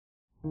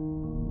Good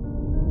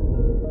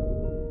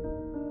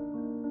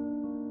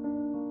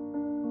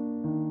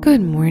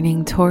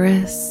morning,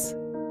 Taurus.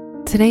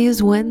 Today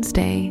is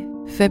Wednesday,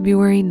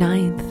 February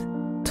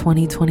 9th,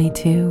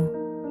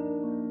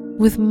 2022.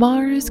 With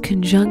Mars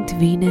conjunct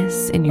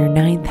Venus in your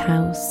 9th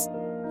house,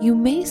 you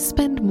may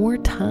spend more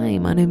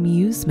time on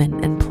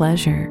amusement and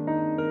pleasure,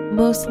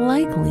 most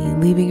likely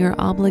leaving your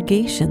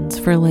obligations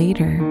for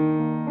later.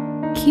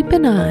 Keep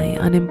an eye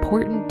on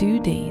important due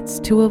dates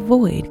to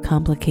avoid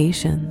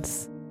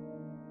complications.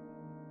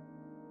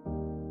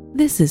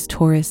 This is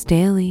Taurus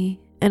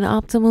Daily, an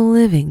Optimal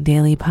Living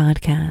daily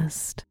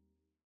podcast.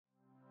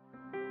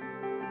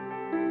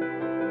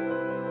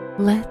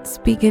 Let's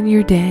begin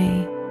your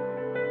day.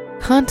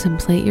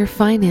 Contemplate your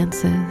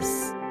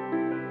finances.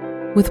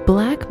 With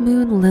Black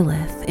Moon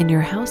Lilith in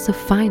your house of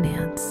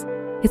finance,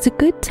 it's a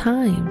good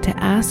time to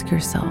ask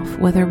yourself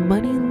whether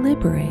money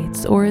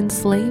liberates or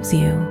enslaves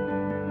you.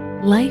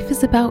 Life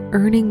is about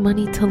earning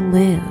money to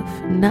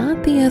live,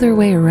 not the other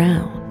way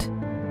around.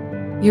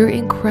 You're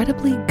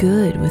incredibly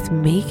good with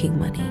making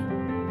money,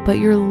 but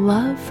your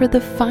love for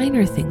the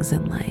finer things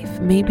in life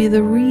may be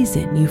the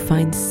reason you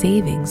find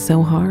saving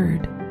so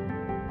hard.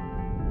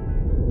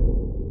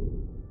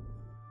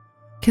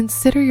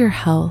 Consider your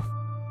health.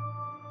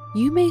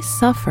 You may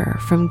suffer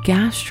from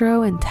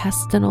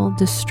gastrointestinal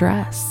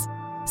distress,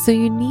 so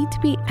you need to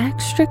be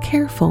extra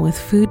careful with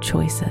food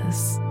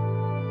choices.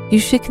 You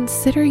should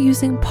consider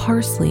using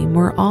parsley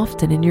more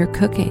often in your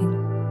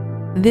cooking.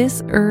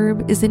 This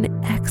herb is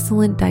an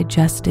excellent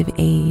digestive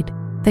aid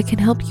that can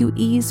help you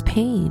ease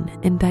pain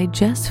and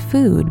digest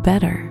food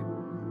better.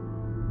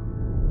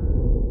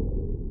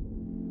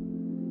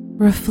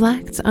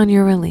 Reflect on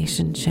your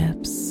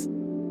relationships.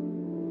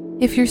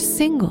 If you're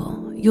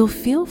single, you'll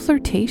feel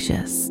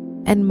flirtatious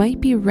and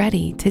might be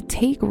ready to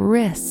take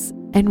risks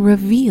and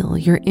reveal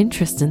your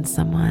interest in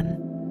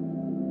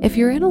someone. If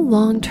you're in a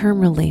long-term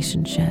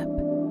relationship,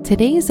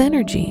 today's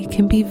energy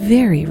can be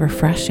very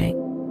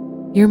refreshing.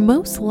 You're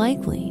most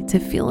likely to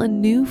feel a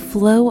new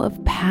flow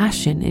of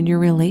passion in your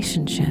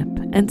relationship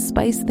and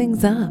spice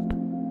things up.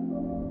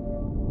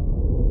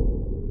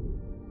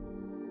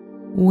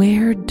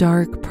 Wear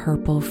dark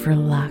purple for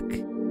luck.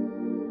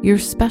 Your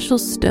special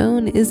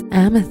stone is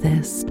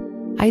amethyst,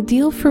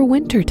 ideal for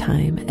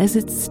wintertime as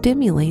it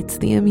stimulates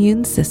the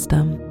immune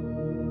system.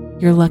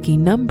 Your lucky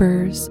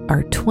numbers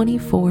are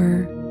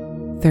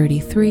 24,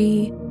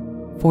 33,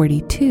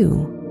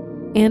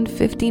 42, and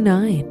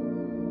 59.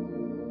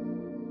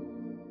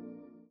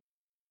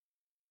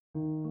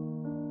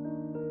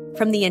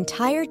 From the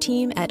entire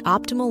team at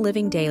Optimal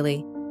Living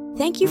Daily,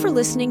 thank you for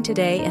listening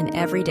today and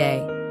every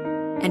day.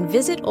 And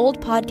visit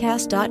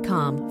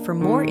oldpodcast.com for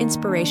more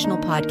inspirational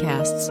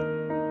podcasts.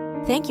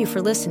 Thank you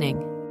for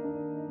listening.